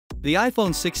The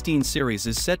iPhone 16 series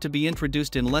is set to be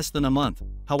introduced in less than a month,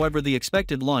 however the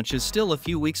expected launch is still a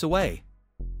few weeks away.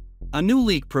 A new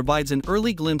leak provides an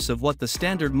early glimpse of what the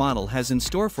standard model has in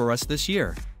store for us this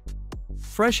year.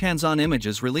 Fresh hands-on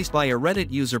images released by a Reddit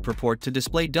user purport to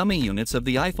display dummy units of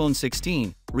the iPhone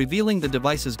 16, revealing the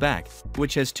device's back,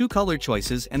 which has two color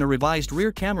choices and a revised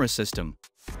rear camera system.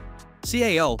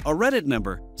 CAO, a Reddit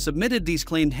member, submitted these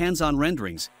claimed hands-on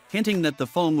renderings, hinting that the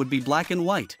phone would be black and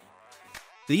white.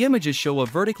 The images show a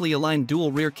vertically aligned dual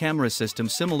rear camera system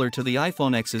similar to the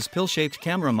iPhone X's pill-shaped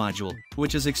camera module,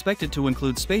 which is expected to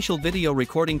include spatial video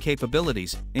recording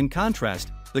capabilities. In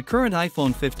contrast, the current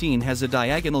iPhone 15 has a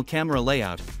diagonal camera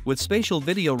layout, with spatial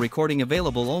video recording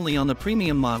available only on the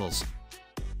premium models.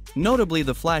 Notably,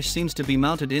 the flash seems to be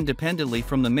mounted independently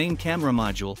from the main camera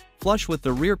module, flush with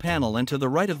the rear panel and to the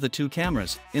right of the two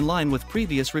cameras, in line with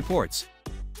previous reports.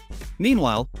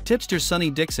 Meanwhile, tipster Sonny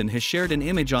Dixon has shared an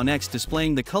image on X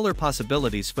displaying the color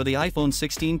possibilities for the iPhone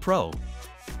 16 Pro.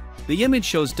 The image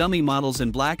shows dummy models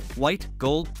in black, white,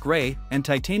 gold, gray, and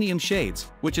titanium shades,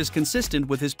 which is consistent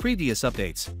with his previous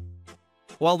updates.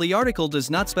 While the article does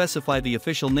not specify the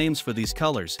official names for these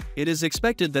colors, it is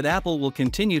expected that Apple will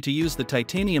continue to use the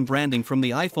titanium branding from the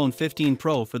iPhone 15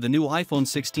 Pro for the new iPhone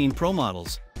 16 Pro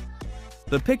models.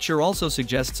 The picture also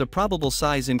suggests a probable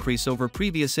size increase over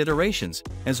previous iterations,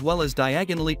 as well as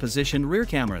diagonally positioned rear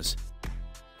cameras.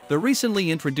 The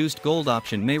recently introduced gold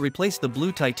option may replace the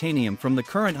blue titanium from the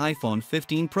current iPhone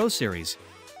 15 Pro series.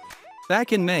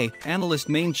 Back in May, analyst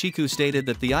Main Chiku stated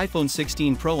that the iPhone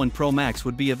 16 Pro and Pro Max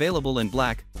would be available in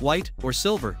black, white, or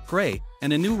silver, gray,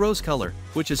 and a new rose color,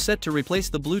 which is set to replace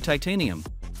the blue titanium.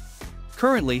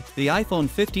 Currently, the iPhone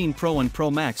 15 Pro and Pro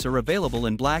Max are available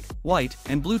in black, white,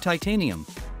 and blue titanium.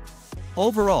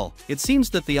 Overall, it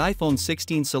seems that the iPhone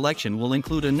 16 selection will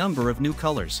include a number of new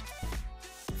colors.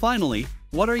 Finally,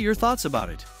 what are your thoughts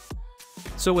about it?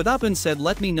 So with that being said,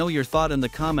 let me know your thought in the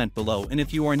comment below, and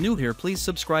if you are new here, please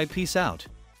subscribe. Peace out.